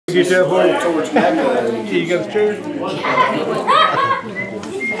Get that for you. Towards Mecca. You got the chair?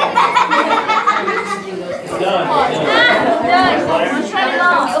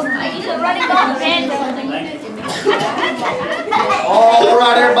 All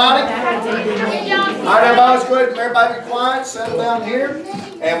right, everybody. All right, everybody, let's go ahead and everybody be quiet, settle down here,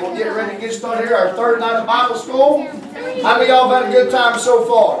 and we'll get ready to get started here. Our third night of Bible school. How many of y'all have had a good time so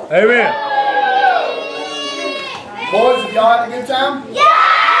far? Amen. Boys, have y'all had a good time? Yeah!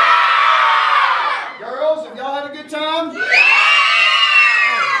 Girls, have y'all had a good time? Yeah!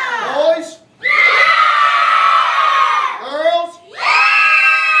 Boys? Yeah! Girls? Yeah!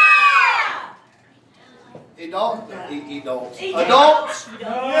 Adults?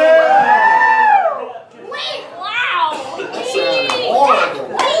 Yeah! Wait, wow! That sounded horrible.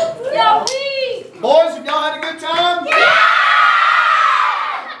 Boys, have y'all had a good time? Yeah!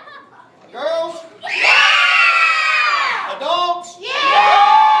 Girls? Yeah! Adults? Yeah!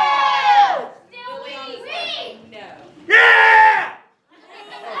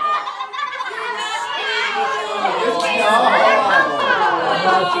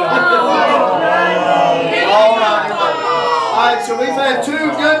 Alright, so we've had 2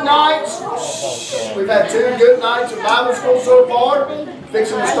 good nights. We've had 2 good nights of Bible school so far.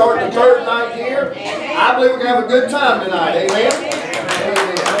 Fixing to start the 3rd night here. I believe we're going to have a good time tonight. Amen?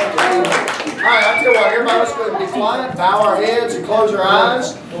 Amen. Alright, I tell you what, everybody, let's go ahead and be quiet, bow our heads and close our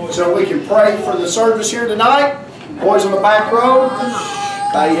eyes so we can pray for the service here tonight. Boys on the back row,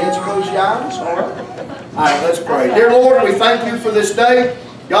 bow your heads and close your eyes. Alright, let's pray. Dear Lord, we thank you for this day.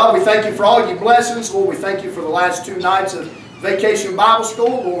 God, we thank you for all your blessings. Lord, we thank you for the last 2 nights of Vacation Bible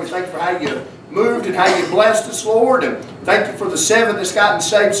School. Lord, we thank you for how you moved and how you blessed us, Lord. And thank you for the 7 that's gotten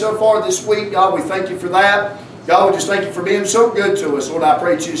saved so far this week. God, we thank you for that. God, we just thank you for being so good to us. Lord, I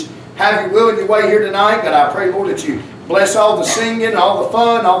pray that you just have your will and your way here tonight. God, I pray, Lord, that you bless all the singing, all the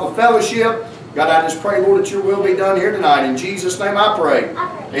fun, all the fellowship. God, I just pray, Lord, that your will be done here tonight. In Jesus' name I pray.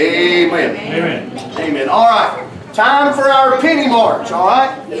 Amen. Amen. Amen. All right. Time for our penny march, all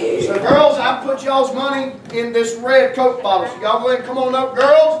right? So, girls, I put y'all's money in this red Coke bottle. So, y'all go ahead and come on up,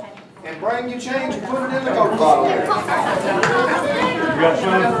 girls, and bring your change and put it in the Coke bottle. You got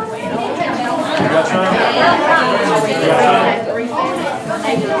some? You got some?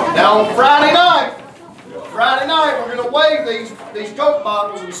 Now, on Friday night, we're going to weigh these Coke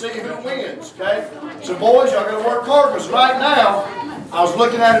bottles and see who wins, okay? So, boys, y'all going to work hard because right now, I was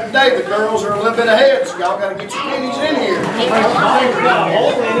looking at it today, the girls are a little bit ahead, so y'all got to get your pennies in here.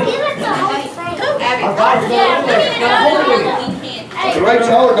 The rate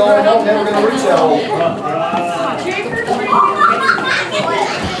y'all are going, I'm never going to reach that hole.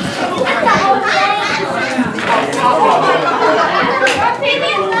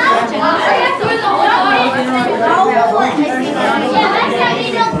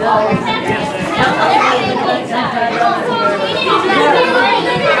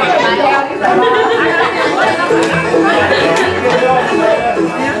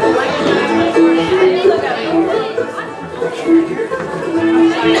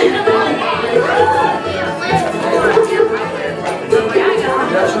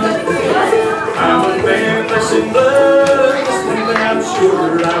 I'm a man flesh and blood, and I'm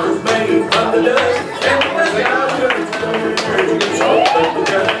sure I was made from the dust. And the God took the salt of the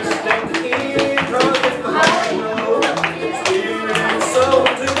dust, and the end draws the heart to know. Spirit and soul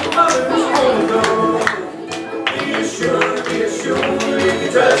to the mother's gonna go. Be assured, if you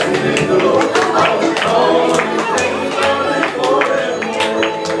trust in the Lord. All the things are forevermore.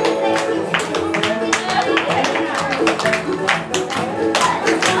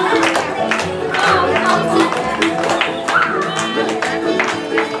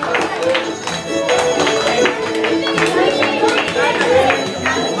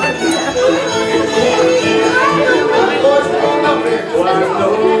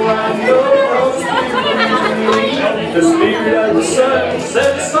 The Spirit of the Son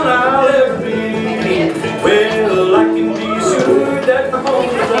said the Son I'll ever be. Well, I can be sure that my home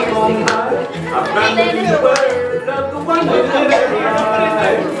is up on high. I'm founded in the word of the one who did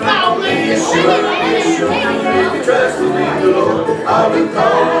everything. Be assured, if you trust in the Lord, I'll be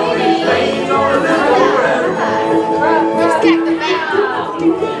calling these things on and Let's check the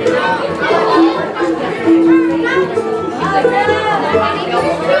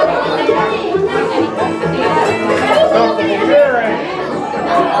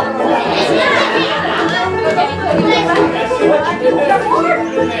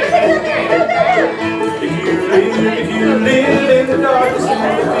If you live in the darkness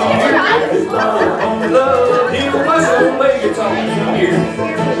and the fear, on love, He will wash away your tongues and fear.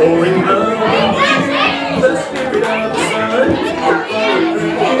 For in love, the Spirit of the Son,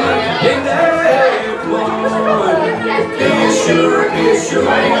 sure,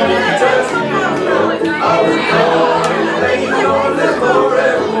 trust me, Lord. I'll recall His name, Lord, live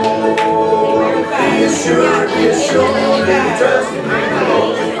forevermore. Be sure, trust me,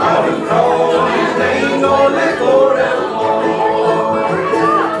 Lord. I'll recall His name, Lord, live forevermore.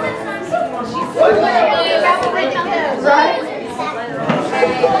 Right?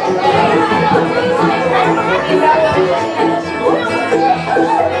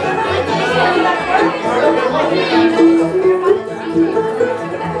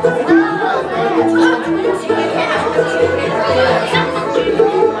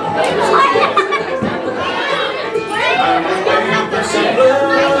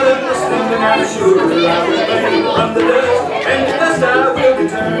 I'm sure I was made from the dust, and to dust I will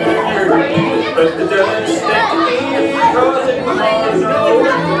return. But the dust at the end, cause in my heart is old,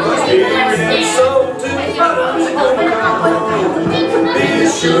 my spirit and soul to the bottom is gonna come. Be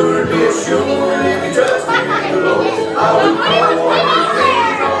assured, if you trust in the Lord, I will call His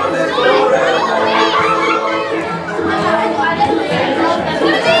name, Lord, live forevermore.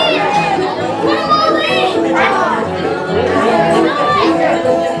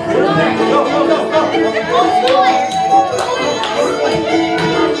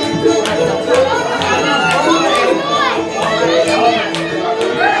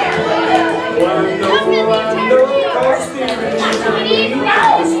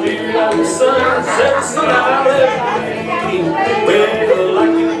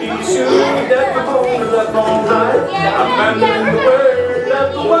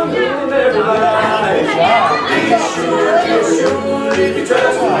 If you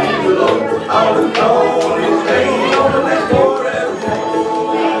trust me, the Lord, I will call His name, Lord, live forevermore.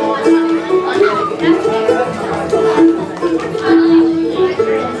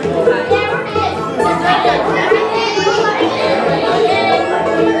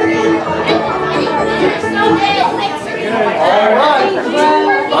 Alright.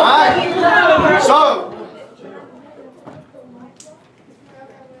 So,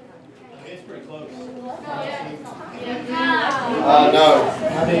 no.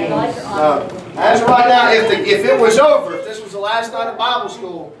 As of right now, if it was over, if this was the last night of Bible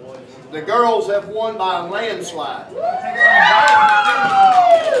school, the girls have won by a landslide.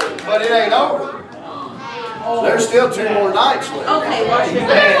 But it ain't over. There's still 2 more nights left. Okay, watch your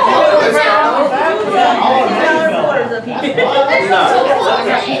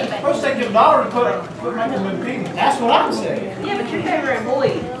First they give dollar and put make them in pennies. That's what I'm saying. Yeah, but your favorite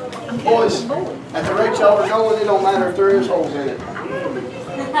boy. Boys, at the rate y'all are going, it don't matter if there is holes in it.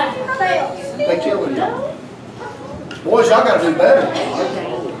 They killing y'all. Boys, y'all gotta do better.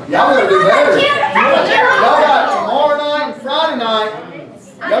 Y'all gotta do better. Y'all got tomorrow night and Friday night.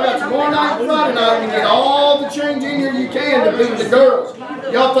 Y'all got tomorrow night and Friday night to get all the change in here you can to beat the girls.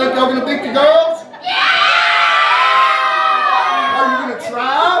 Y'all think y'all gonna beat the girls? Are you gonna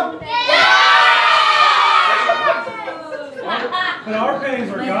try? But our pennies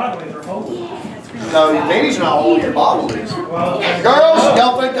are godly, they're holy. No, your pennies not holy, your bottle is. Well, Girls,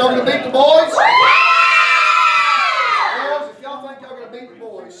 y'all think y'all gonna beat the boys? Girls, if y'all think y'all gonna beat the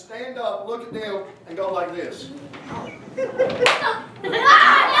boys, stand up, look at them, and go like this. Boys,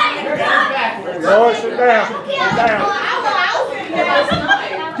 sit down. Sit down.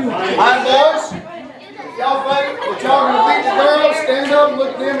 Alright, boys, if y'all think that y'all gonna beat the girls, stand up,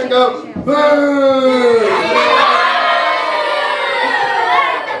 look at them, and go, boo!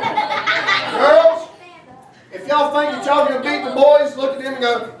 Girls, if y'all think that y'all gonna beat the boys, look at them and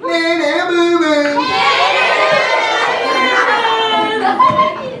go, nah, boo boo.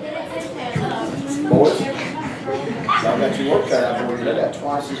 Boys, y'all got your work cut out for you. They got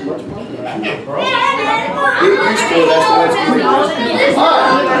twice as much money. Get used to it, that's the way it's going to be.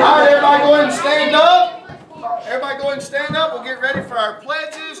 Alright, everybody go ahead and stand up. Everybody go ahead and stand up. We'll get ready for our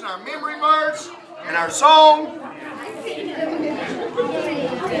pledges and our memory verse and our song.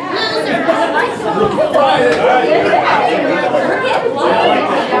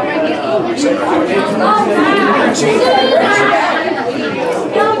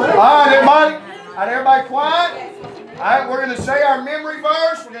 Alright, everybody quiet. Alright, we're going to say our memory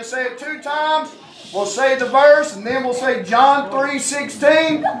verse. We're going to say it 2 times. We'll say the verse, and then we'll say John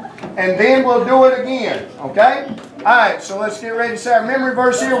 3:16, and then we'll do it again. Okay? Alright, so let's get ready to say our memory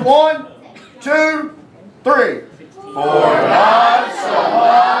verse here. 1, 2, 3. For God so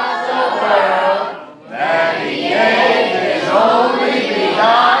loved the world that He gave His only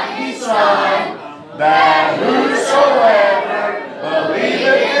begotten Son, that whosoever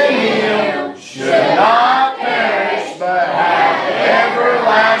believeth in Him should not perish, but have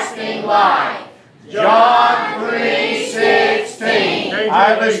everlasting life. John 3:16. All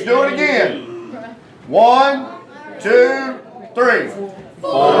right, let's do it again. 1, 2, 3. For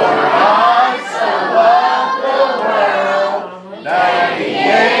God so loved the world that he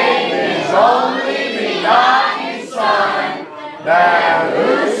gave his only begotten Son, that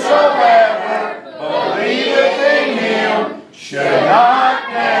whosoever believeth in him should not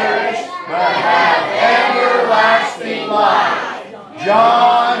perish, but have everlasting life.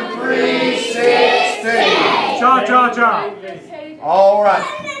 John 3:16. Cha, cha, cha. All right.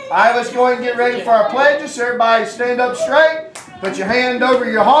 All right, let's go ahead and get ready for our pledges. Everybody stand up straight. Put your hand over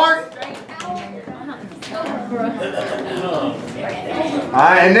your heart. All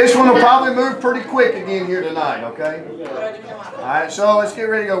right, and this one will probably move pretty quick again here tonight, okay? All right, so let's get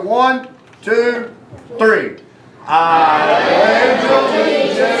ready to go. 1, 2, 3. I pledge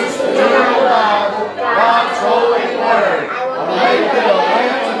allegiance to the Bible, God's holy word. I make it a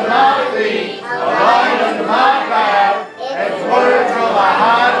lamp unto my feet, a light unto my path, and words will I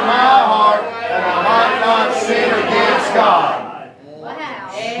hide in my heart, that I might not sin against God.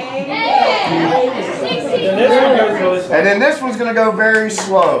 And then this one's going to go very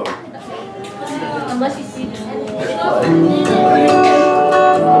slow. Unless you see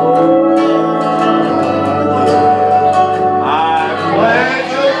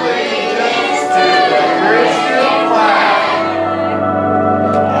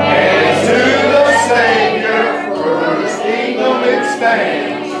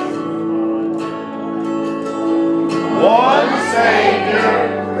One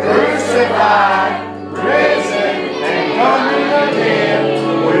Savior, crucified, risen, and coming again,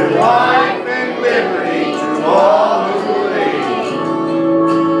 with life and liberty to all who believe.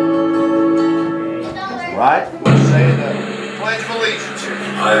 Right? Let's say the Pledge of Allegiance here. I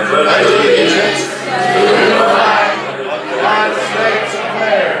pledge allegiance to the flag of the United States of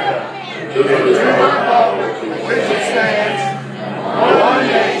America, and to the republic for which it stands, one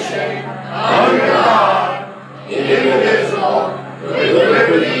nation, under God, indivisible, with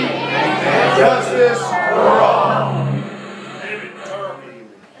liberty and justice for all.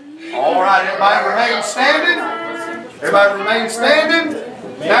 All right, everybody remain standing. Everybody remain standing.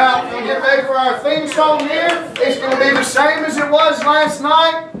 Now, we'll get ready for our theme song here. It's going to be the same as it was last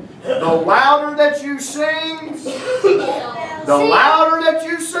night. The louder that you sing,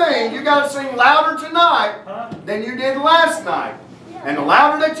 you got to sing louder tonight than you did last night. And the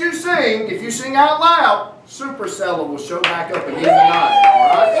louder that you sing, if you sing out loud, Supercella will show back up again tonight.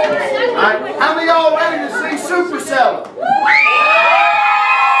 Alright? Alright? How many of y'all ready to see Supercella? Alright,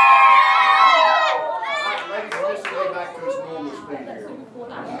 ladies, let's go back to his normal speed here.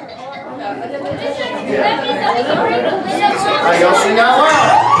 Alright, y'all sing out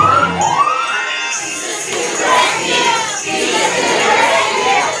loud.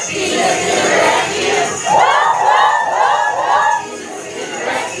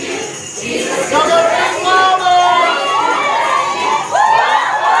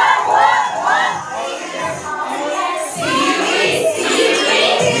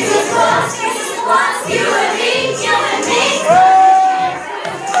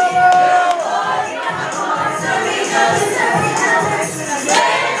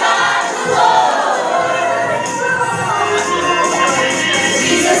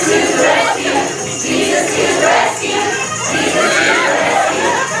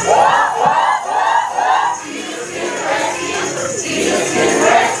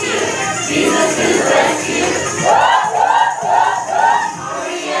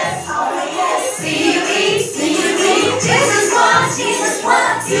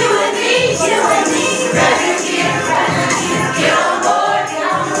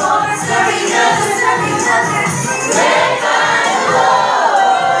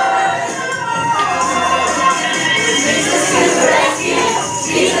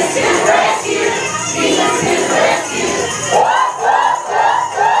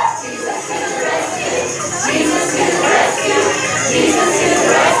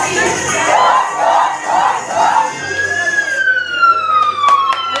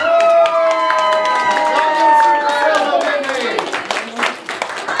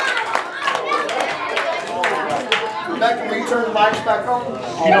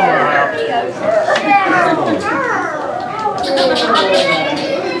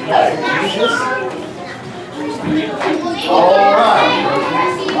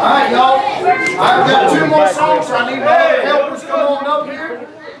 Alright, y'all. I've got 2 more songs, so I need my other helpers come on up here.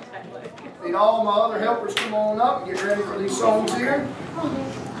 Need all my other helpers come on up and get ready for these songs here.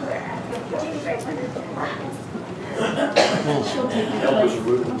 Helpers are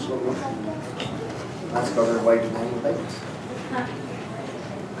moving slowly. That's because they're waiting on the babies.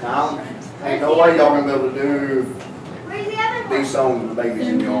 Now, ain't no way y'all gonna be able to do these songs with the babies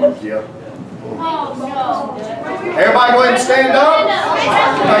in your arms. Yep. Everybody go ahead and stand up.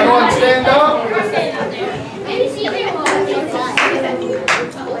 Everybody go ahead and stand up.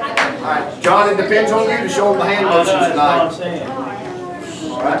 All right, John, it depends on you to show them the hand motions tonight.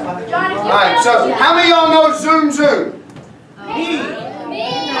 All right, so how many of y'all know Zoom Zoom?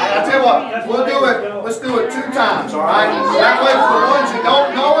 I tell you what, we'll do it. Let's do it 2 times, all right? That way, for the ones who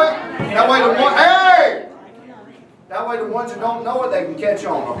don't know it, that way the one, hey! That way the ones who don't know it, they can catch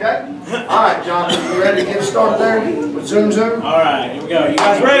on, okay? All right, John, you ready to get started there with Zoom Zoom? All right, here we go. You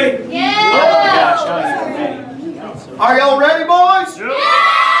guys ready? Yeah! Oh my gosh, y'all ready? Are y'all ready, boys? Yeah!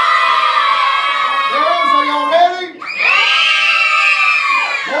 Girls, are y'all ready?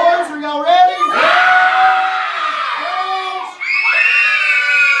 Yeah! Boys, are y'all ready? Yeah! Girls?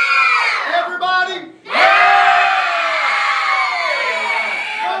 Everybody?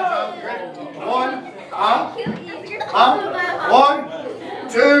 One,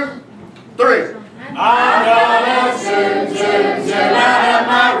 2, 3. I'm gonna zoom, zoom, zoom out of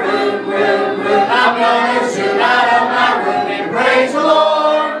my room. I'm gonna zoom out of my room and praise the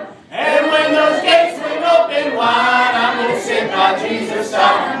Lord. And when those gates swing open wide, I'm gonna sit by Jesus'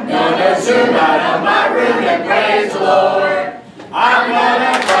 side. I'm gonna zoom out of my room and praise the Lord. I'm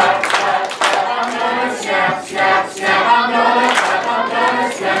gonna clap, clap, clap. I'm gonna snap, snap, snap. I'm gonna clap, I'm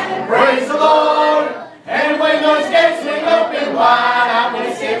gonna snap and praise the Lord. And when those gates swing open wide, I'm going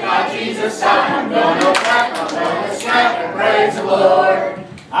to sit by Jesus' side. I'm going to clap, I'm going to snap and praise the Lord.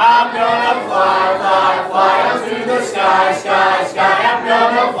 I'm going to fly, fly, fly up through the sky, sky, sky. I'm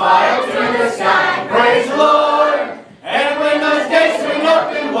going to fly up through the sky and praise the Lord. And when those gates swing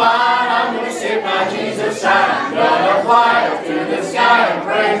open wide, I'm going to sit by Jesus' side. I'm going to fly up through the sky and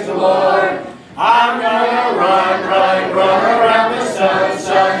praise the Lord. I'm gonna run, run, run around the sun,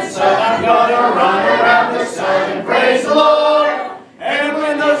 sun, sun. I'm gonna run around the sun and praise the Lord. And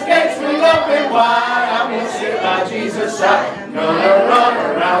when those gates swing open wide, I'm gonna sit by Jesus' side. I'm gonna run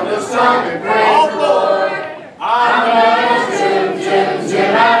around the sun and praise the Lord. I'm gonna zoom, zoom,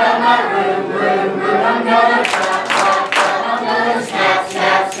 zoom out of my room. I'm gonna clap, clap, clap. I'm gonna snap,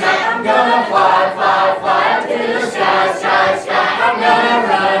 snap, snap. I'm gonna fly, fly, fly up to the sky, sky, sky. I'm gonna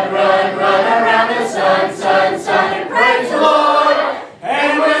run, run, run around the sun, sun, sun, and praise the Lord.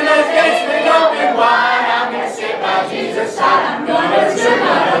 And when those gates swing open wide, I'm gonna sit by Jesus' side. I'm gonna zoom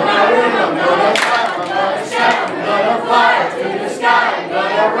out of my room. I'm gonna clap, I'm gonna snap, I'm gonna fly up to the sky. I'm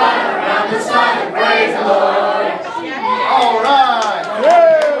gonna run around the sun and praise the Lord. All right.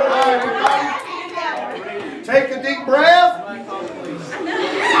 Everybody. Take a deep breath.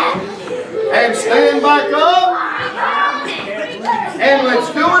 And stand back up. And let's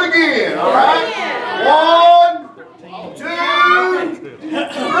do it again, all right? 1, 2,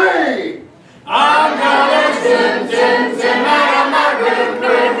 3. I'm gonna zoom, zoom, zoom out of my room.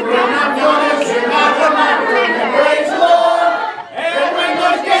 I'm gonna zoom out of my room and praise the Lord. And when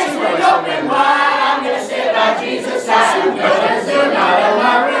those gates swing open wide, I'm gonna sit by Jesus' side. I'm gonna zoom out of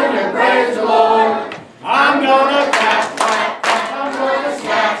my room and praise the Lord. I'm gonna clap, clap, clap. I'm gonna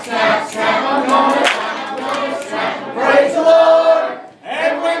snap, snap, snap. I'm gonna clap, I'm gonna snap and praise the Lord.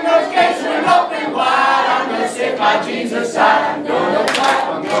 And when those gates swing open wide, I'm gonna sit by Jesus' side. I'm gonna clap,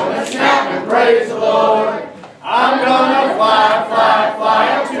 I'm gonna snap and praise the Lord. I'm gonna fly, fly, fly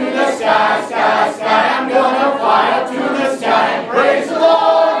up to the sky, sky, sky. I'm gonna fly up to the sky and praise the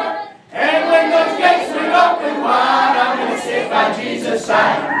Lord. And when those gates swing open wide, I'm gonna sit by Jesus'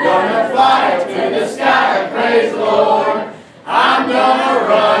 side. I'm gonna fly up to the sky and praise the Lord. I'm gonna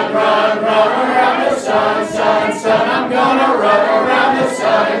run, run, run around the sun, sun, sun. I'm gonna run around the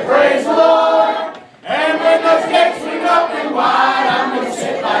sun and praise the Lord. And when those gates swing open wide, I'm gonna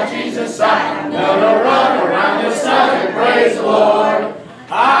sit by Jesus' side. I'm gonna run around the sun and praise the Lord.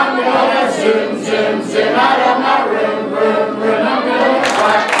 I'm gonna zoom, zoom, zoom out of my room. I'm gonna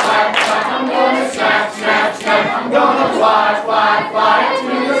clap, clap, clap. I'm gonna snap, snap, snap. I'm gonna fly, fly, fly to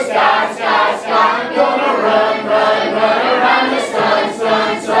the sky, sky, sky. I'm gonna run, run, run around the sun,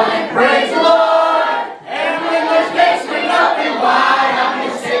 sun, sun, and praise the Lord. And when those gates swing open wide, I'm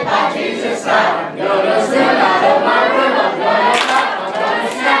gonna sit by Jesus' side. I'm gonna zoom out of my room. I'm gonna clap, I'm gonna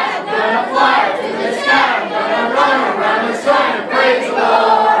snap, I'm gonna fly to the sky. I'm gonna run around the sun and praise the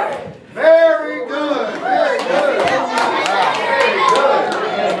Lord. Very good. Very good. Very good.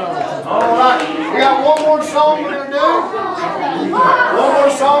 All right. We got one more song we're going to do. One more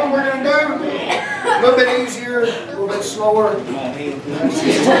song we're going to do. A little bit easier, a little bit slower. All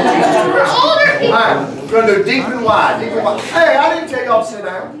right. We're going to do deep and wide. Deep and wide. Hey, I didn't tell y'all to sit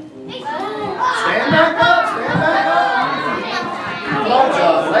down. Stand back up. Stand back up. Bunch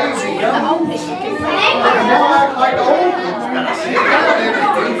of lazy young. Don't act like the old ones. Gotta sit down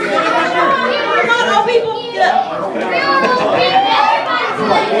every day.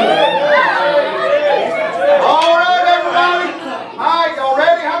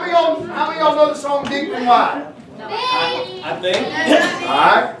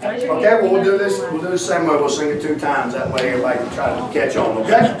 Alright? Okay, well we'll do this the same way. We'll sing it 2 times. That way everybody can try to catch on,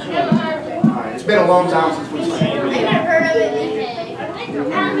 okay? Alright, it's been a long time since we sang it.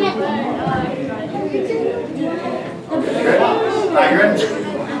 Okay? Alright, you ready?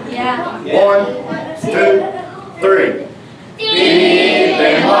 Yeah. 1, 2, 3. Deep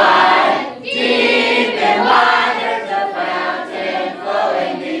and wide, there's a fountain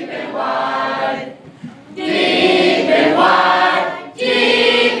flowing deep and wide. Deep and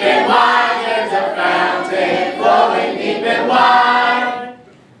wide, there's a fountain flowing deep and wide.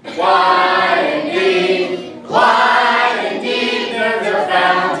 Wide and deep, there's a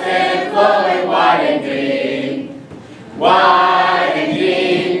fountain flowing wide and deep. Wide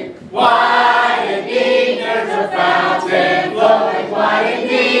and deep, there's a fountain flowing wide and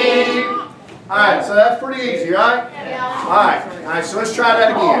deep. Alright, so that's pretty easy, right? Alright, so let's try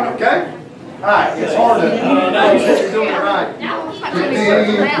that again, okay? Alright, it's hard to know if you're doing it right.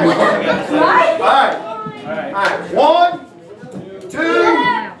 Alright, 1,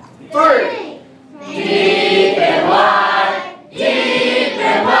 2, 3. Deep and wide,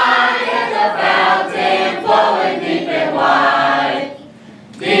 there's a fountain flowing deep and wide.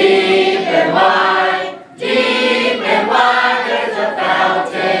 Deep and wide, there's a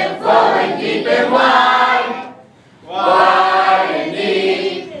fountain flowing deep and wide. Wide and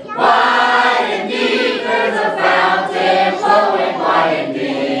deep, there's a fountain flowing wide and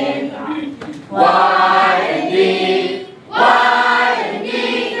deep. Wide and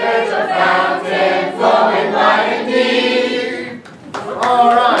deep, there's a fountain flowing wide and deep.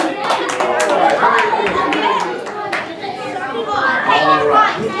 All right.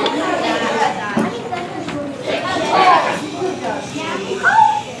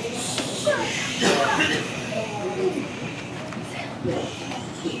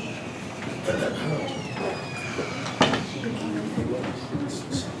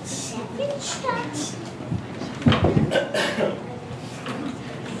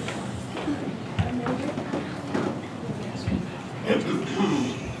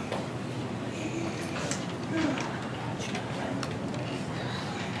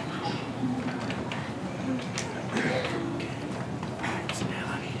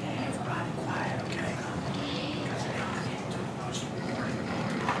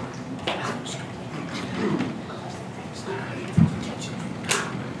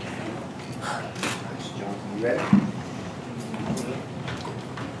 You ready?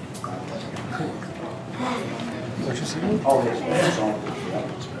 What you saying? Oh, yes, that's on.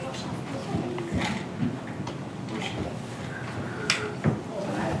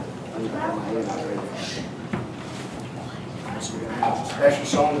 So we're going to have a special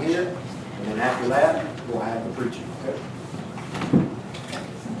song here, and then after that, we'll have the preaching, okay?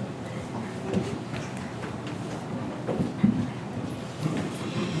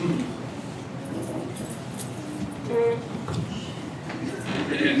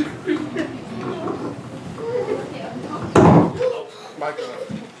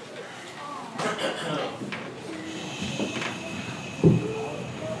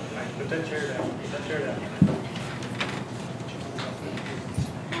 Put that chair down. Put that chair down.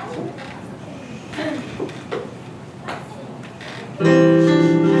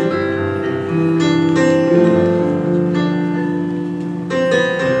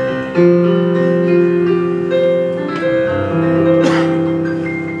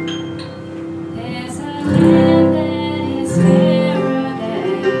 There's a land that is fairer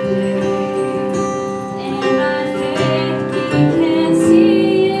than day, and by faith we can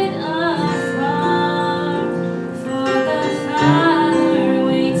see it afar. For the Father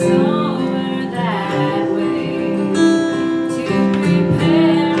waits over that way to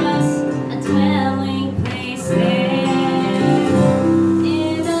prepare us a dwelling place there.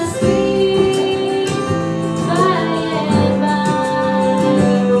 In the street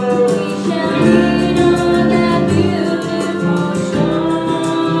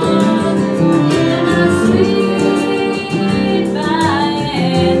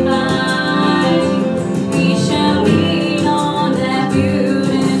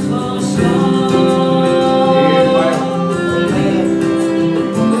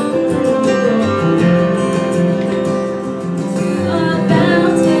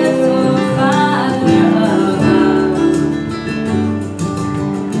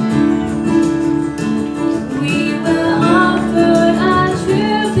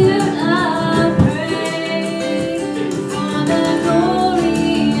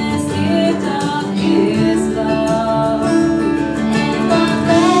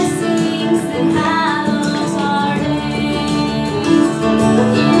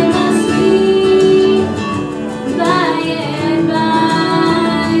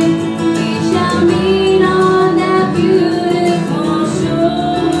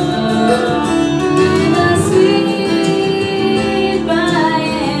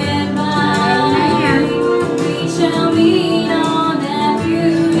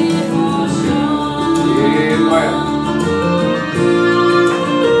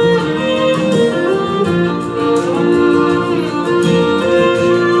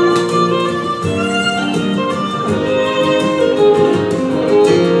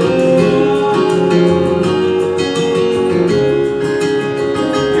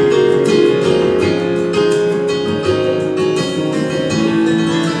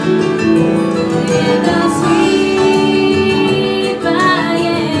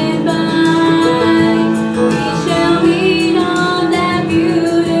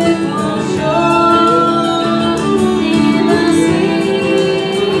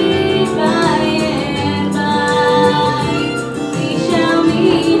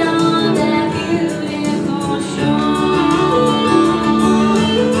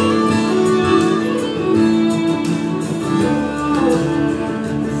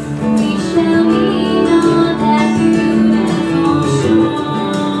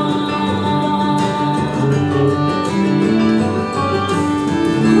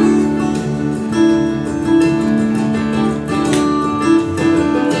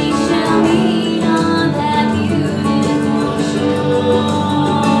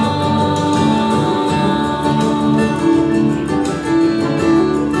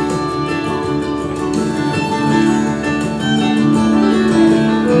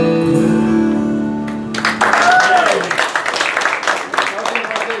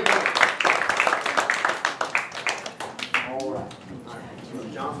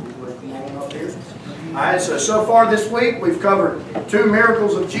right, so far this week we've covered 2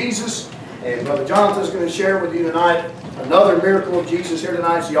 miracles of Jesus, and Brother Jonathan's going to share with you tonight another miracle of Jesus here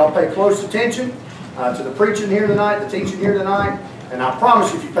tonight. So y'all pay close attention to the preaching here tonight, the teaching here tonight, and I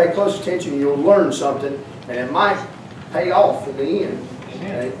promise you, if you pay close attention, you'll learn something, and it might pay off in the end.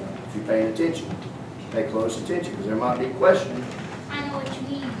 Okay? If you're paying attention, pay close attention, because there might be questions. I know what you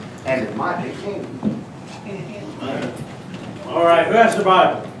mean. And it might be candy. All right, who has the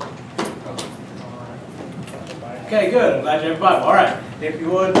Bible? Okay, good. I'm glad you have a Bible. All right, if you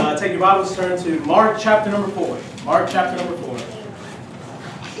would, take your Bibles, turn to Mark chapter number 4. Mark chapter number 4.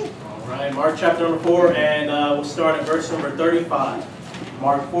 All right, Mark chapter number 4, and we'll start at verse number 35.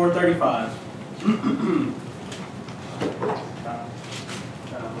 Mark 4:35.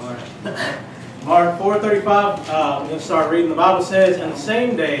 Mark 4:35, I'm going to start reading. The Bible says, "And the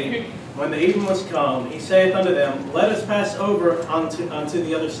same day, when the evening was come, he saith unto them, Let us pass over unto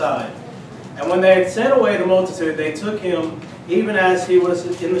the other side. And when they had sent away the multitude, they took him even as he was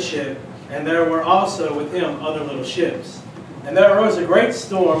in the ship, and there were also with him other little ships. And there arose a great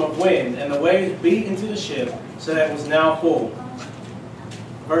storm of wind, and the waves beat into the ship, so that it was now full."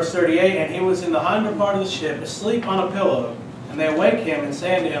 Verse 38, "And he was in the hinder part of the ship, asleep on a pillow. And they awake him, and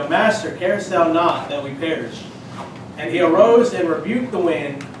say unto him, Master, carest thou not that we perish? And he arose and rebuked the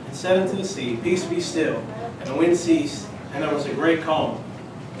wind, and said unto the sea, Peace, be still. And the wind ceased, and there was a great calm.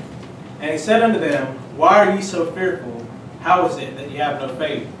 And he said unto them, Why are ye so fearful? How is it that ye have no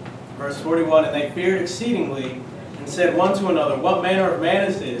faith?" Verse 41, "And they feared exceedingly, and said one to another, What manner of man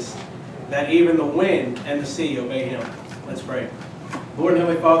is this, that even the wind and the sea obey him?" Let's pray. Lord and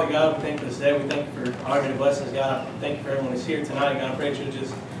Heavenly Father, God, we thank you for this day. We thank you for honoring and blessings, God. I thank you for everyone who's here tonight. God, I pray that you would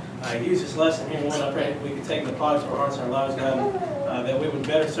just use this lesson here, Lord. I pray that we could take the apart to our hearts and our lives, God, that we would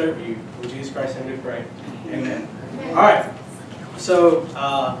better serve you. In Jesus Christ's name we pray. Amen. All right. So,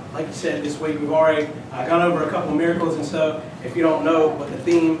 like you said, this week we've already gone over a couple of miracles, and so if you don't know what the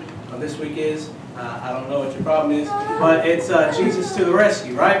theme of this week is, I don't know what your problem is, but it's Jesus to the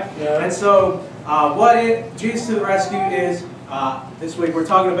rescue, right? Yeah. And so, Jesus to the rescue is, this week we're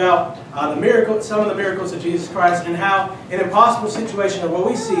talking about some of the miracles of Jesus Christ, and how in impossible situations, or what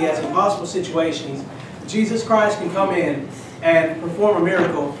we see as impossible situations, Jesus Christ can come in and perform a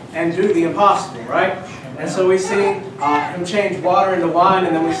miracle and do the impossible, right? And so we see him change water into wine,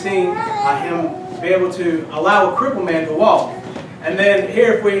 and then we see him be able to allow a crippled man to walk. And then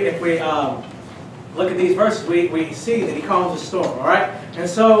here, if we look at these verses, we see that he calms a storm, all right? And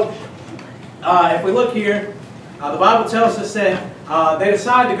so if we look here, the Bible tells us that they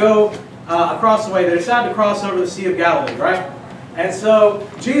decided to go across the way. They decided to cross over the Sea of Galilee, right? And so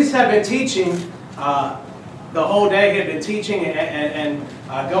Jesus had been teaching the whole day. He had been teaching and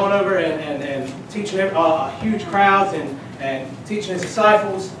going over and teaching huge crowds and teaching his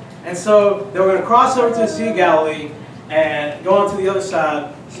disciples. And so they were going to cross over to the Sea of Galilee and go on to the other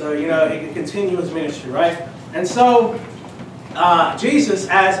side so, he could continue his ministry, right? And so Jesus,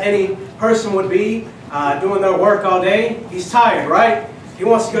 as any person would be, doing their work all day, he's tired, right? He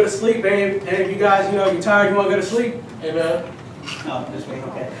wants to go to sleep. Any of you guys, you're tired, you want to go to sleep? Amen. Oh, just me,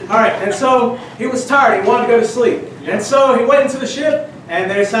 okay. All right, and so he was tired, he wanted to go to sleep. And so he went into the ship, and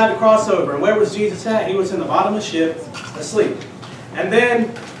they decided to cross over. And where was Jesus at? He was in the bottom of the ship, asleep. And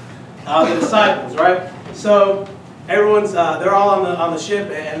then the disciples, right? So everyone's, they're all on the ship,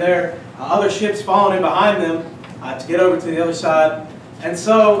 and there are other ships following in behind them to get over to the other side. And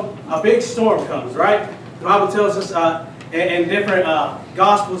so a big storm comes, right? The Bible tells us in different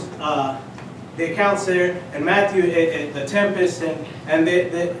Gospels, the accounts there, in Matthew, the tempest, and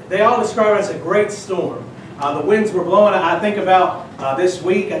they all describe it as a great storm. The winds were blowing. I think about this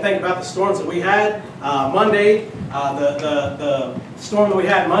week, I think about the storms that we had. Monday, the storm that we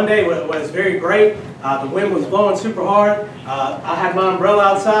had Monday was very great. The wind was blowing super hard. I had my umbrella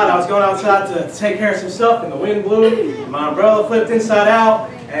outside. I was going outside to take care of some stuff, and the wind blew. My umbrella flipped inside out,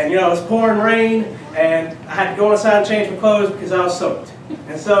 and it was pouring rain, and I had to go inside and change my clothes because I was soaked.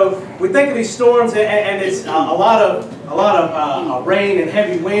 And so we think of these storms, and it's a lot of rain and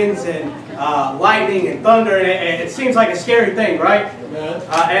heavy winds and lightning and thunder, and it seems like a scary thing, right?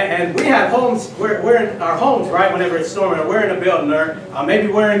 And we have homes. We're in our homes, right? Whenever it's storming, or we're in a building, or maybe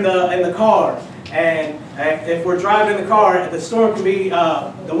we're in the car. And if we're driving in the car, the storm can be,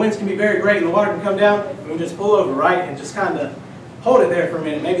 the winds can be very great, and the water can come down, and we just pull over, right, and just kind of hold it there for a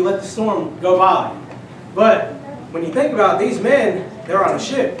minute, maybe let the storm go by. But when you think about these men, they're on a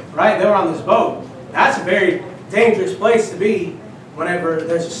ship, right? They're on this boat. That's a very dangerous place to be whenever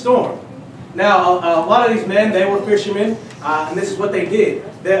there's a storm. Now, a lot of these men, they were fishermen, and this is what they did.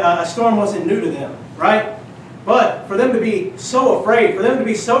 A storm wasn't new to them, right? But for them to be so afraid, for them to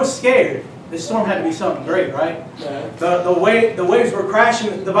be so scared, this storm had to be something great, right? The waves were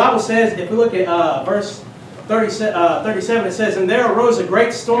crashing. The Bible says, if we look at verse 37, it says, "And there arose a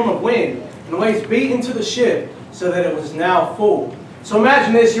great storm of wind, and the waves beat into the ship, so that it was now full." So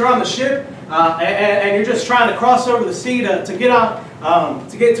imagine this: you're on the ship, and you're just trying to cross over the sea to get on,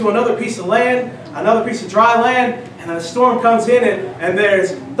 to get to another piece of land, another piece of dry land, and then a storm comes in, and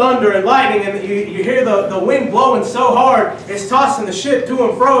there's thunder and lightning, and you hear the wind blowing so hard, it's tossing the ship to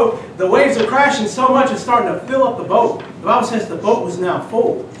and fro. The waves are crashing so much, it's starting to fill up the boat. The Bible says the boat was now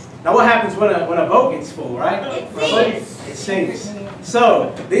full. Now what happens when a boat gets full, right? It sinks.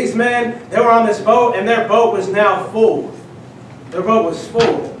 So these men, they were on this boat, and their boat was now full. Their boat was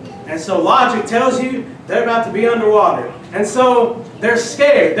full. And so logic tells you they're about to be underwater. And so they're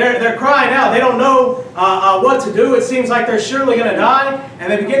scared. They're crying out. They don't know what to do. It seems like they're surely going to die.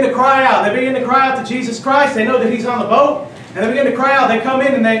 And they begin to cry out. They begin to cry out to Jesus Christ. They know that He's on the boat. And they begin to cry out. They come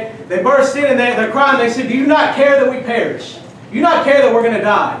in and they burst in and they're crying. They say, "Do you not care that we perish? Do you not care that we're going to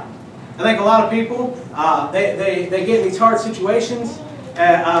die?" I think a lot of people, they get in these hard situations.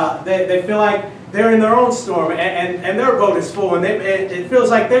 They feel like they're in their own storm, and their boat is full, and it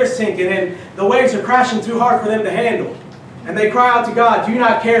feels like they're sinking, and the waves are crashing too hard for them to handle. And they cry out to God, "Do you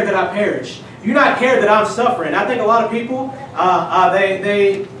not care that I perish? Do you not care that I'm suffering?" I think a lot of people,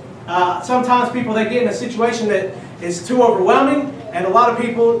 sometimes people, they get in a situation that is too overwhelming, and a lot of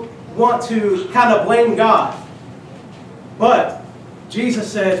people want to kind of blame God. But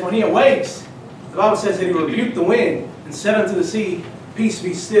Jesus says when He awakes, the Bible says that He rebuked the wind and said unto the sea, "Peace,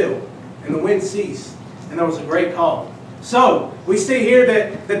 be still." And the wind ceased, and there was a great calm. So we see here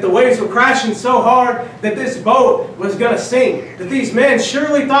that the waves were crashing so hard that this boat was going to sink. That these men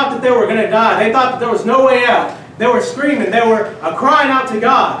surely thought that they were going to die. They thought that there was no way out. They were screaming. They were crying out to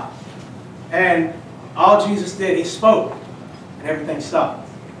God. And all Jesus did, He spoke, and everything stopped.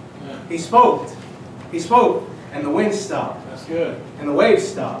 He spoke. He spoke, and the wind stopped. That's good. And the waves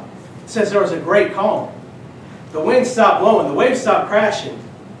stopped. It says there was a great calm. The wind stopped blowing. The waves stopped crashing.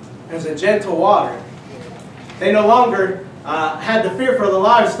 There was a gentle water. They no longer had the fear for their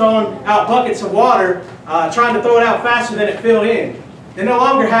lives, throwing out buckets of water, trying to throw it out faster than it filled in. They no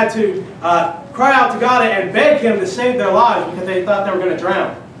longer had to cry out to God and beg Him to save their lives because they thought they were going to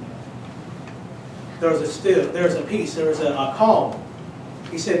drown. There was a peace, there was a calm.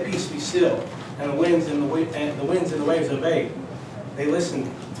 He said, "Peace, be still," and the winds and the waves obeyed. They listened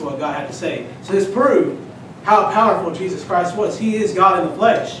to what God had to say. So this proved how powerful Jesus Christ was. He is God in the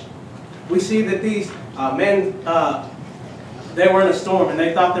flesh. We see that these men, they were in a storm and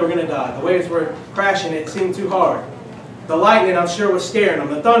they thought they were going to die. The waves were crashing. It seemed too hard. The lightning, I'm sure, was scaring them.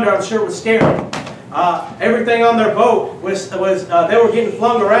 The thunder, I'm sure, was scaring them. Everything on their boat was they were getting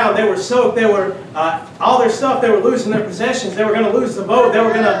flung around. They were soaked. They were all their stuff. They were losing their possessions. They were going to lose the boat. They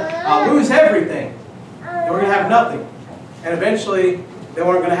were going to lose everything. They were going to have nothing. And eventually, they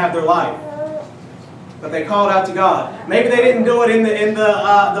weren't going to have their life. But they called out to God. Maybe they didn't do it in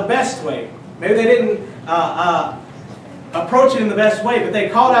the best way. Maybe they didn't approach it in the best way. But they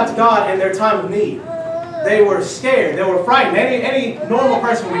called out to God in their time of need. They were scared. They were frightened. Any normal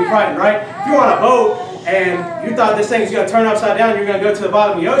person would be frightened, right? If you're on a boat and you thought this thing's going to turn upside down, you're going to go to the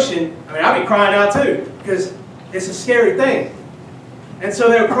bottom of the ocean, I mean, I'd be crying out too, because it's a scary thing. And so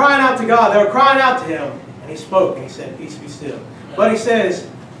they were crying out to God. They were crying out to Him. And He spoke and He said, "Peace, be still." But He says,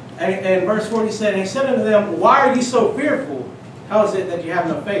 in verse 40, He said, "And He said unto them, Why are you so fearful? How is it that you have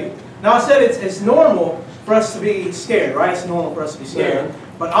no faith?" Now I said it's normal for us to be scared, right? It's normal for us to be scared. Yeah.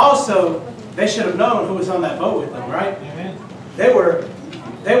 But also, they should have known who was on that boat with them, right? Amen. They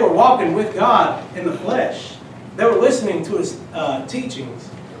were walking with God in the flesh. They were listening to His teachings.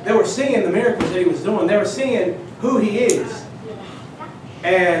 They were seeing the miracles that He was doing. They were seeing who He is.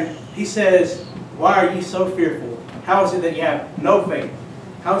 And He says, "Why are you so fearful? How is it that you have no faith?"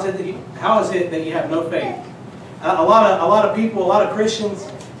 How is it that you have no faith? A lot of people, a lot of Christians,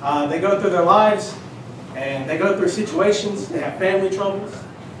 they go through their lives and they go through situations. They have family troubles,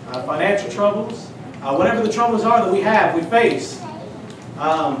 financial troubles, whatever the troubles are that we face.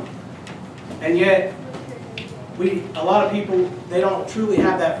 And yet, a lot of people, they don't truly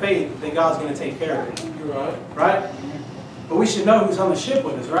have that faith that God's going to take care of it. You're right. Right? But we should know who's on the ship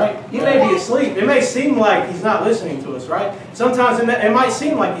with us, right? He may be asleep. It may seem like He's not listening to us, right? Sometimes it might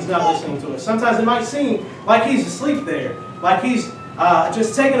seem like He's not listening to us. Sometimes it might seem like He's asleep there, like He's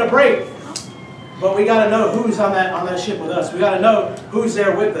just taking a break. But we got to know who's on that ship with us. We got to know who's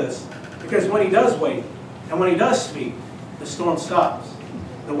there with us. Because when He does wait, and when He does speak, the storm stops.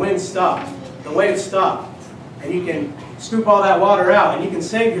 The wind stops. The waves stop. And you can scoop all that water out, and you can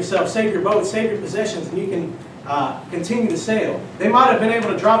save yourself, save your boat, save your possessions, and you can continue to sail. They might have been able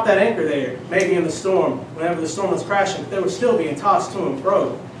to drop that anchor there, maybe in the storm, whenever the storm was crashing, but they were still being tossed to and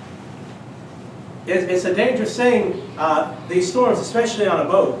fro. It's a dangerous thing, these storms, especially on a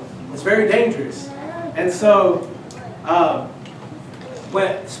boat. It's very dangerous. And so,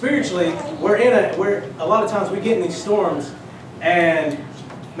 when spiritually, a lot of times we get in these storms, and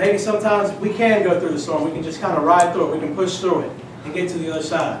maybe sometimes we can go through the storm. We can just kind of ride through it. We can push through it and get to the other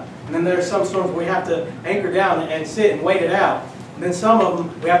side. And then there are some storms where we have to anchor down and sit and wait it out. And then some of them,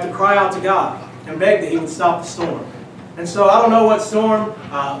 we have to cry out to God and beg that He would stop the storm. And so I don't know what storm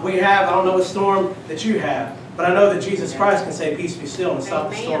we have. I don't know what storm that you have. But I know that Jesus Christ can say, "Peace, be still," and stop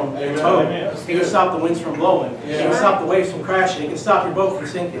the storm in tow. He can stop the winds from blowing. He can stop the waves from crashing. He can stop your boat from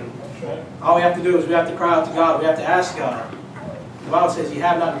sinking. All we have to do is we have to cry out to God. We have to ask God. The Bible says you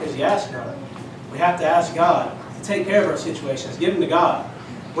have not because you ask not. We have to ask God to take care of our situations. Give them to God.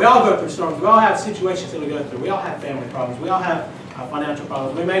 We all go through storms. We all have situations that we go through. We all have family problems. We all have financial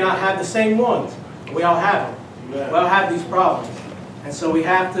problems. We may not have the same ones, but we all have them. We all have these problems. And so we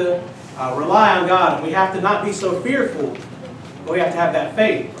have to rely on God, and we have to not be so fearful, but we have to have that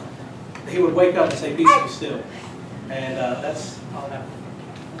faith that He would wake up and say, "Peace, be still." And that's all I have.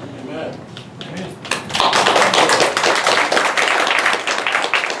 Amen. Amen.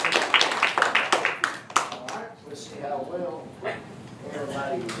 All right, let's see how well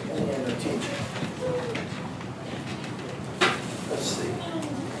everybody is paying attention. Let's see.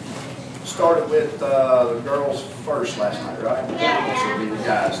 Started with the girls first last night, right? Yeah. This will be the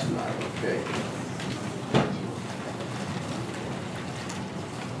guys tonight. Okay.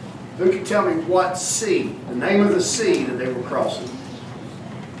 Who can tell me what sea, the name of the sea that they were crossing?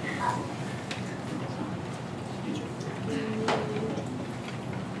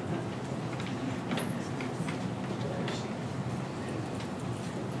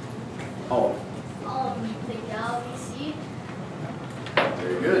 Oh, The Galaxy.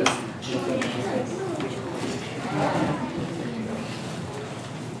 very good.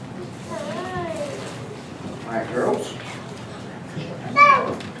 All right, girls.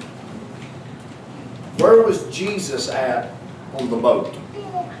 Where was Jesus at on the boat?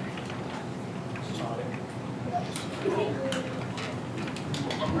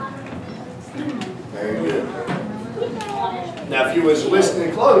 Very good. Now, if you was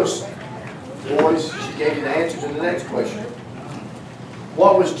listening close, boys, she gave you the answer to the next question.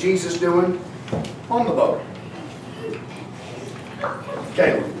 What was Jesus doing on the boat?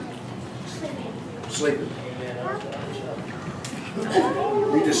 Caleb. Sleeping.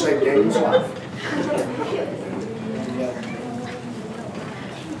 You just saved Daniel's life.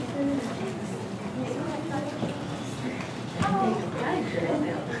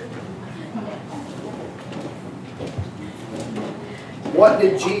 What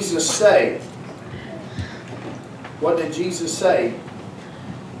did Jesus say? What did Jesus say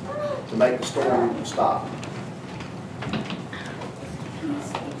to make the storm stop?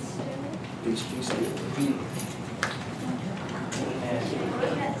 Peace, be still.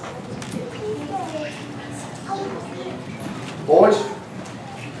 Boys,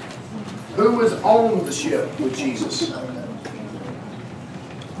 who was on the ship with Jesus?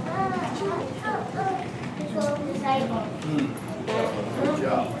 Good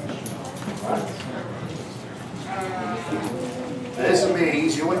job. Right. Now, this will be an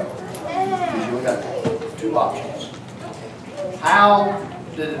easy one, because you only got two options. How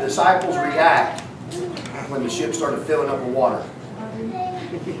did the disciples react when the ship started filling up with water?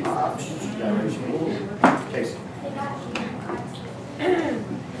 Casey.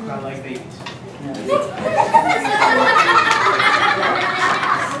 Not like babies.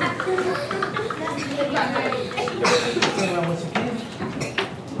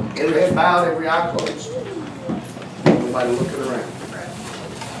 Every head bowed, every eye closed. Nobody looking around.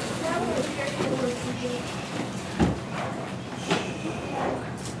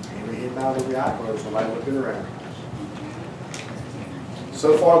 Every head bowed, every eye closed. Nobody looking around.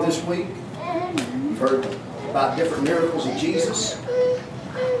 So far this week, you've heard about different miracles of Jesus.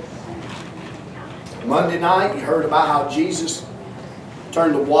 Monday night, you heard about how Jesus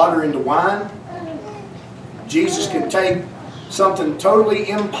turned the water into wine. Jesus can take something totally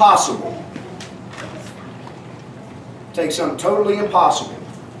impossible. Take something totally impossible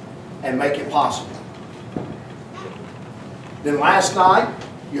and make it possible. Then last night,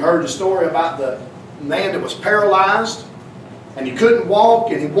 you heard the story about the man that was paralyzed and he couldn't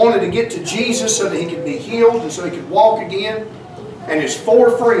walk and he wanted to get to Jesus so that he could be healed and so he could walk again. And his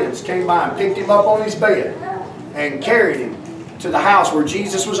 4 friends came by and picked him up on his bed and carried him to the house where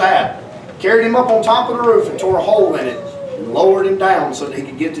Jesus was at. Carried him up on top of the roof and tore a hole in it and lowered him down so that he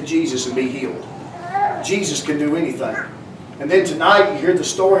could get to Jesus and be healed. Jesus can do anything. And then tonight you hear the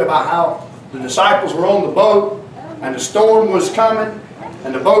story about how the disciples were on the boat and the storm was coming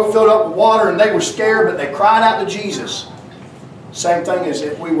and the boat filled up with water and they were scared, but they cried out to Jesus. Same thing as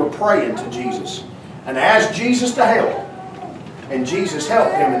if we were praying to Jesus and asked Jesus to help. And Jesus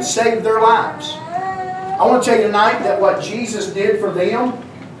helped them and saved their lives. I want to tell you tonight that what Jesus did for them,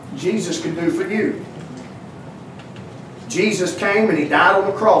 Jesus can do for you. Jesus came and He died on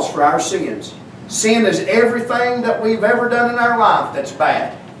the cross for our sins. Sin is everything that we've ever done in our life that's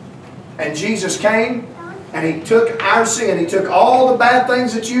bad. And Jesus came and He took our sin. He took all the bad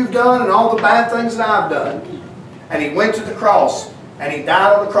things that you've done and all the bad things that I've done. And He went to the cross and He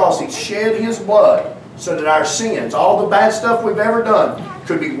died on the cross. He shed His blood so that our sins, all the bad stuff we've ever done,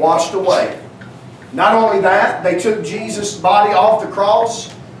 could be washed away. Not only that, they took Jesus' body off the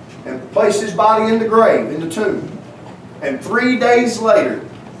cross and placed His body in the grave, in the tomb. And 3 days later,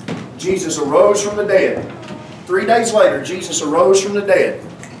 Jesus arose from the dead. 3 days later, Jesus arose from the dead.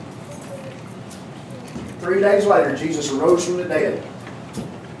 3 days later, Jesus arose from the dead.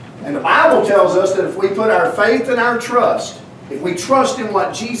 And the Bible tells us that if we put our faith and our trust, if we trust in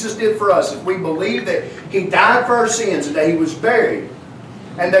what Jesus did for us, if we believe that He died for our sins and that He was buried,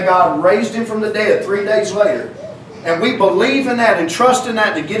 and that God raised Him from the dead 3 days later, and we believe in that and trust in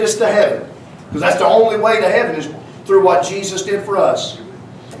that to get us to heaven, because that's the only way to heaven is through what Jesus did for us.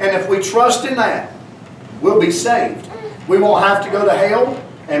 And if we trust in that, we'll be saved. We won't have to go to hell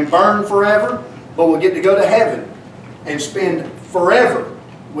and burn forever, but we'll get to go to heaven and spend forever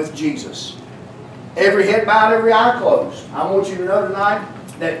with Jesus. Every head bowed, every eye closed. I want you to know tonight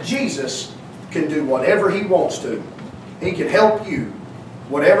that Jesus can do whatever He wants to. He can help you.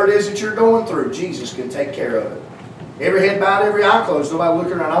 Whatever it is that you're going through, Jesus can take care of it. Every head bowed, every eye closed, nobody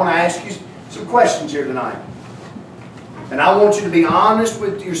looking around. I want to ask you some questions here tonight. And I want you to be honest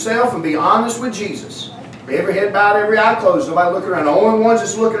with yourself and be honest with Jesus. Every head bowed, every eye closed, nobody looking around. The only ones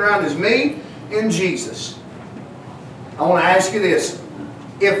that's looking around is me and Jesus. I want to ask you this.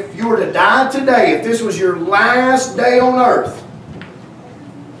 If you were to die today, if this was your last day on earth,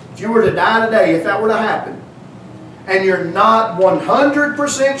 if you were to die today, if that were to happen, and you're not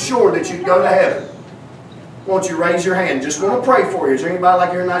 100% sure that you'd go to heaven, won't you raise your hand? Just want to pray for you. Is there anybody like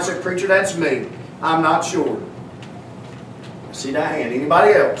here tonight say, "Preacher, that's me. I'm not sure"? I see that hand.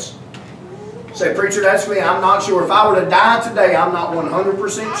 Anybody else? Say, "Preacher, that's me. I'm not sure. If I were to die today, I'm not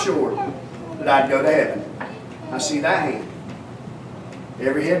 100% sure that I'd go to heaven." I see that hand.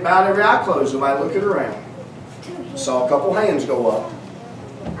 Every head bowed, every eye closed. Nobody looking around. I saw a couple hands go up.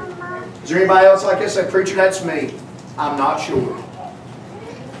 Is there anybody else like this? Say, "Preacher, that's me. I'm not sure."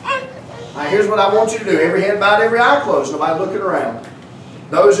 Now here's what I want you to do. Every head bowed, every eye closed. Nobody looking around.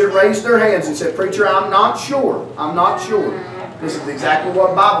 Those that raised their hands and said, "Preacher, I'm not sure. I'm not sure." This is exactly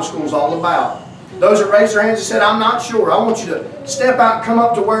what Bible school is all about. Those that raised their hands and said, "I'm not sure," I want you to step out and come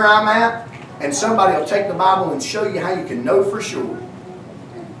up to where I'm at, and somebody will take the Bible and show you how you can know for sure.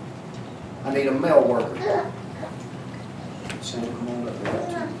 I need a male worker. Sam, come on up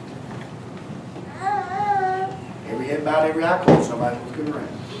there. Every head bowed, every eye closed. Nobody looking around.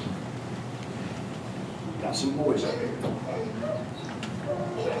 Got some boys up here.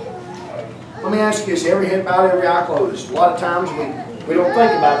 Let me ask you this. Every head bowed, every eye closed. A lot of times we don't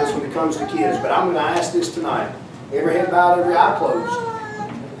think about this when it comes to kids, but I'm going to ask this tonight. Every head bowed, every eye closed.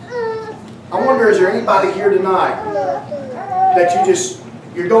 I wonder, is there anybody here tonight that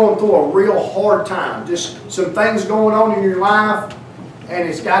you're going through a real hard time? Just some things going on in your life, and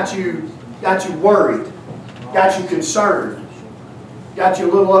it's got you worried, got you concerned, got you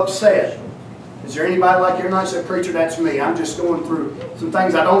a little upset. Is there anybody like here tonight that said, "Preacher, that's me. I'm just going through some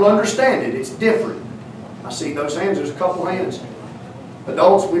things. I don't understand it. It's different." I see those hands. There's a couple hands.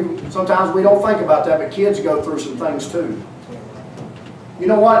 Adults, sometimes we don't think about that, but kids go through some things too. You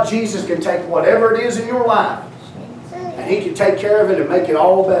know what? Jesus can take whatever it is in your life, and He can take care of it and make it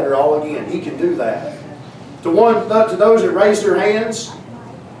all better all again. He can do that. To those that raised their hands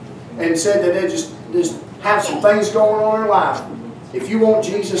and said that they just have some things going on in their life, if you want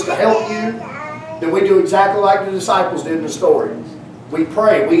Jesus to help you, then we do exactly like the disciples did in the story. We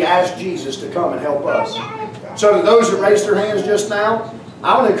pray. We ask Jesus to come and help us. So to those that raised their hands just now,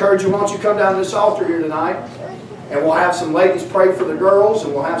 I want to encourage you, why don't you come down to this altar here tonight, and we'll have some ladies pray for the girls,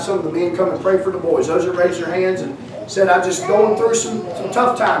 and we'll have some of the men come and pray for the boys. Those that raised their hands and said, "I'm just going through some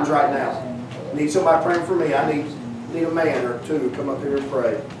tough times right now. I need somebody praying for me. I need a man or two to come up here and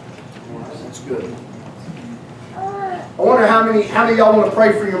pray." That's good. I wonder how many of y'all want to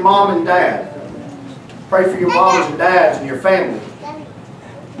pray for your mom and dad. Pray for your moms and dads and your family.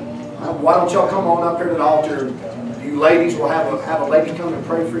 Why don't y'all come on up here to the altar? You ladies will have a lady come and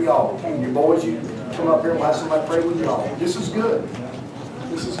pray for y'all. And your boys, you come up here and we'll have somebody pray with you all. This is good.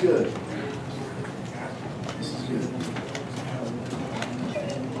 This is good. This is good.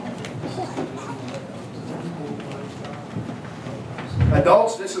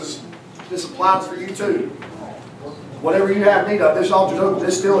 Adults, this applies for you too. Whatever you have need of, this altar's open.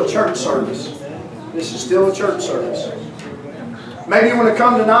 This is still a church service. This is still a church service. Maybe you want to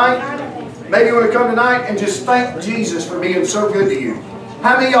come tonight. Maybe you want to come tonight and just thank Jesus for being so good to you.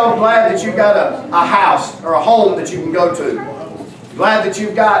 How many of y'all are glad that you've got a house or a home that you can go to? Glad that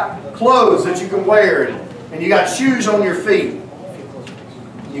you've got clothes that you can wear and you got shoes on your feet.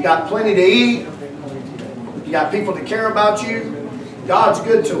 You got plenty to eat. You got people that care about you. God's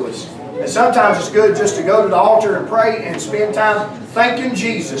good to us. And sometimes it's good just to go to the altar and pray and spend time thanking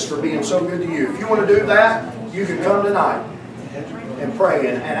Jesus for being so good to you. If you want to do that, you can come tonight and pray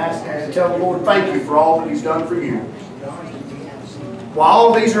and ask and tell the Lord thank you for all that He's done for you. While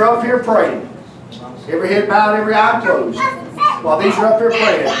all of these are up here praying, every head bowed, every eye closed, while these are up here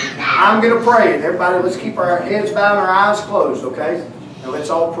praying, I'm going to pray. And everybody, let's keep our heads bowed and our eyes closed, okay? And let's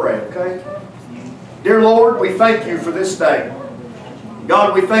all pray, okay? Dear Lord, we thank you for this day.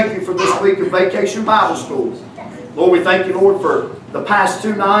 God, we thank you for this week of Vacation Bible School. Lord, we thank you, Lord, for the past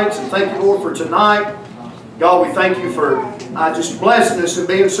 2 nights, and thank you, Lord, for tonight. God, we thank you for just blessing us and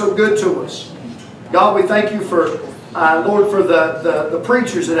being so good to us. God, we thank you for, Lord, for the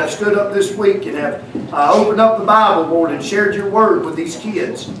preachers that have stood up this week and have opened up the Bible, Lord, and shared your word with these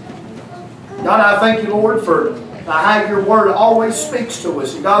kids. God, I thank you, Lord, for how your word always speaks to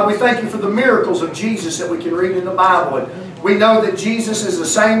us. And God, we thank you for the miracles of Jesus that we can read in the Bible. And we know that Jesus is the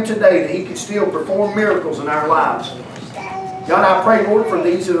same today, that He can still perform miracles in our lives. God, I pray, Lord, for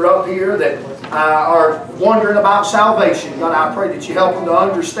these that are up here that are wondering about salvation. God, I pray that you help them to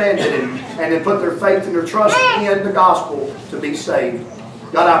understand it and then put their faith and their trust in the gospel to be saved.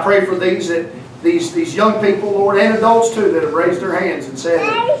 God, I pray for these young people, Lord, and adults too, that have raised their hands and said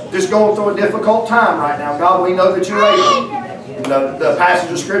that just going through a difficult time right now. God, we know that you're able. And the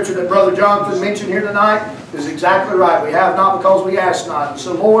passage of Scripture that Brother Jonathan mentioned here tonight is exactly right. We have not because we ask not. And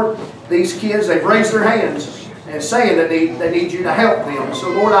so, Lord, these kids, they've raised their hands and saying that they need you to help them. So,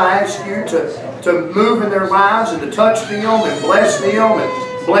 Lord, I ask you to move in their lives and to touch them and bless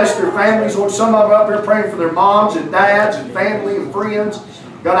their families. Lord, some of them up here praying for their moms and dads and family and friends.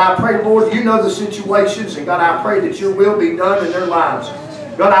 God, I pray, Lord, you know the situations, and God, I pray that your will be done in their lives.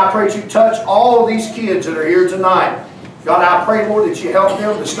 God, I pray that you touch all of these kids that are here tonight. God, I pray, Lord, that you help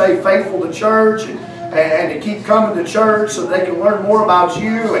them to stay faithful to church and to keep coming to church so they can learn more about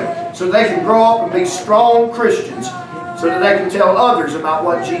you and so they can grow up and be strong Christians so that they can tell others about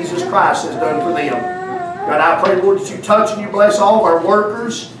what Jesus Christ has done for them. God, I pray, Lord, that you touch and you bless all of our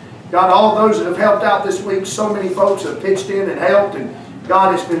workers. God, all those that have helped out this week, so many folks have pitched in and helped, and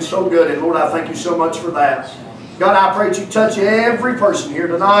God, it's been so good, and Lord, I thank you so much for that. God, I pray that you touch every person here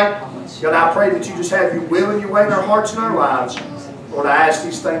tonight. God, I pray that you just have your will and your way in our hearts and our lives. Lord, I ask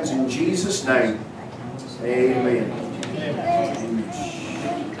these things in Jesus' name. Amen.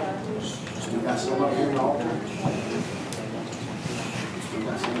 Still got some up here in the altar. Still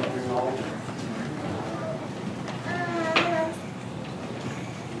got some up here in the altar.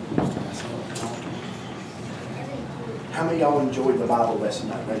 How many of y'all enjoyed the Bible lesson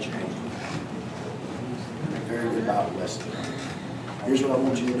tonight? Raise your hand. Very good Bible lesson. Here's what I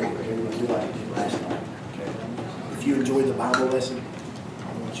want you to do. Okay, we're going to do like we did last night. Okay? If you enjoyed the Bible lesson,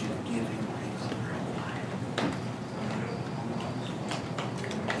 I want you to give him a clap.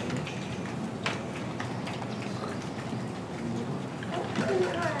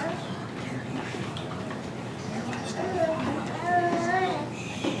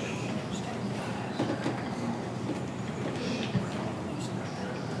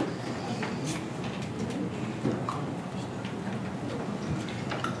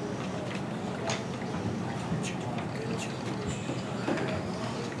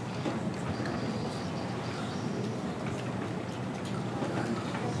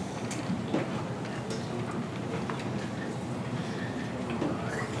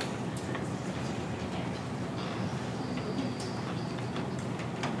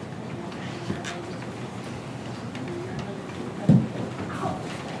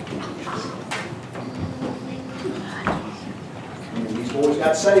 Boys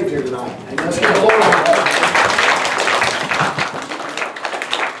got saved here tonight. And let's give the Lord a hand.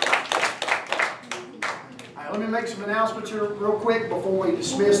 All right, let me make some announcements here real quick before we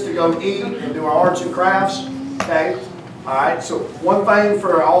dismiss to go eat and do our arts and crafts. Okay? All right, so one thing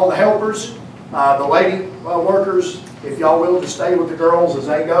for all the helpers, the lady workers, if y'all will, to stay with the girls as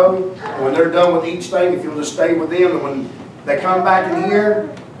they go. And when they're done with each thing, if you'll just stay with them, and when they come back in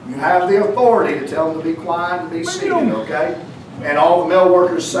here, You have the authority to tell them to be quiet and be seated, okay? And all the male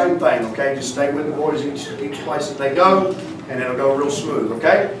workers, same thing, okay? Just stay with the boys each place that they go, and it'll go real smooth,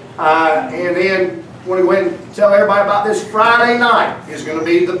 okay? And then, I want to go ahead and tell everybody about this. Friday night is going to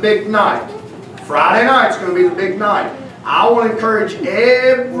be the big night. Friday night is going to be the big night. I want to encourage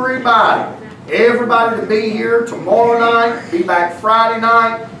everybody to be here tomorrow night, be back Friday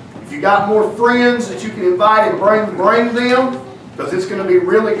night. If you got more friends that you can invite and bring them, because it's going to be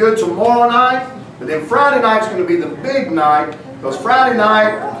really good tomorrow night. But then Friday night is going to be the big night, because Friday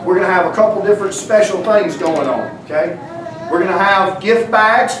night we're going to have a couple different special things going on, okay? We're going to have gift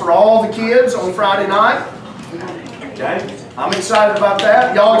bags for all the kids on Friday night, okay? I'm excited about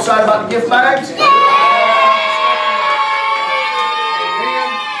that. Y'all excited about the gift bags?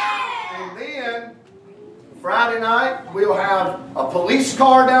 Friday night, we'll have a police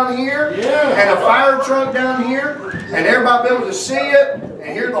car down here and a fire truck down here, and everybody will be able to see it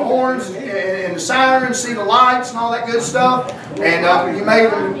and hear the horns and the sirens, see the lights and all that good stuff. And you may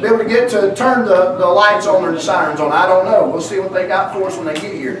even be able to get to turn the lights on or the sirens on. I don't know. We'll see what they got for us when they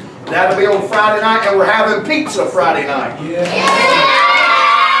get here. That'll be on Friday night, and we're having pizza Friday night.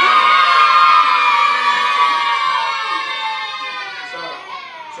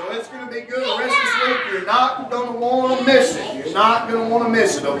 So it's going to be good the rest of this week. You're not going to want to miss it. You're not going to want to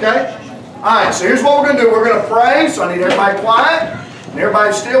miss it, okay? All right, so here's what we're going to do. We're going to pray, so I need everybody quiet. And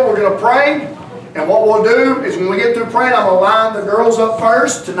everybody still, we're going to pray. And what we'll do is when we get through praying, I'm going to line the girls up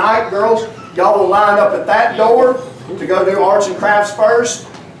first. Tonight, girls, y'all will line up at that door to go do arts and crafts first.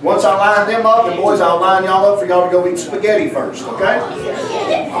 Once I line them up, and boys, I'll line y'all up for y'all to go eat spaghetti first, okay?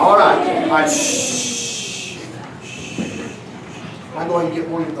 All right. All right, shh. I'm going to get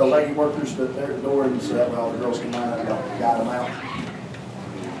one of the lady workers at their door and so that way all the girls can line up and guide them out.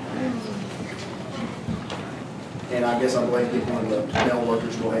 And I guess I'll go ahead and get one of the male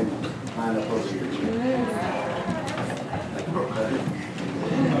workers to go ahead and line up over here.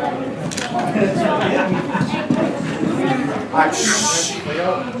 All right, shh.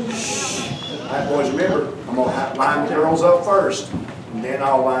 All right, boys, remember, I'm going to line the girls up first, and then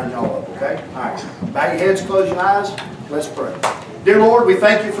I'll line y'all up, okay? All right, bow your heads, close your eyes, let's pray. Dear Lord, we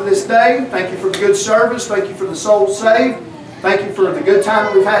thank you for this day. Thank you for the good service. Thank you for the souls saved. Thank you for the good time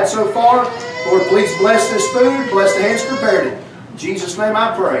that we've had so far. Lord, please bless this food. Bless the hands prepared it. In Jesus' name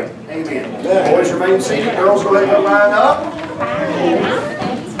I pray. Amen. Boys, remain seated. Girls, go ahead and line up.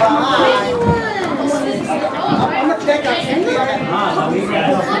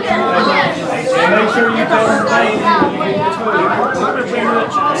 Make sure you tell them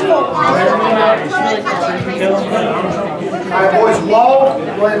All right, boys, wall.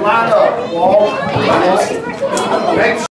 Go ahead and line up. Wall. Make